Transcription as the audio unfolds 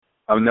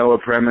I'm Noah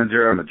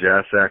Preminger. I'm a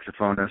jazz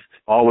saxophonist.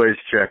 Always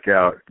check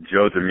out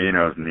Joe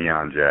Domino's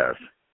Neon Jazz.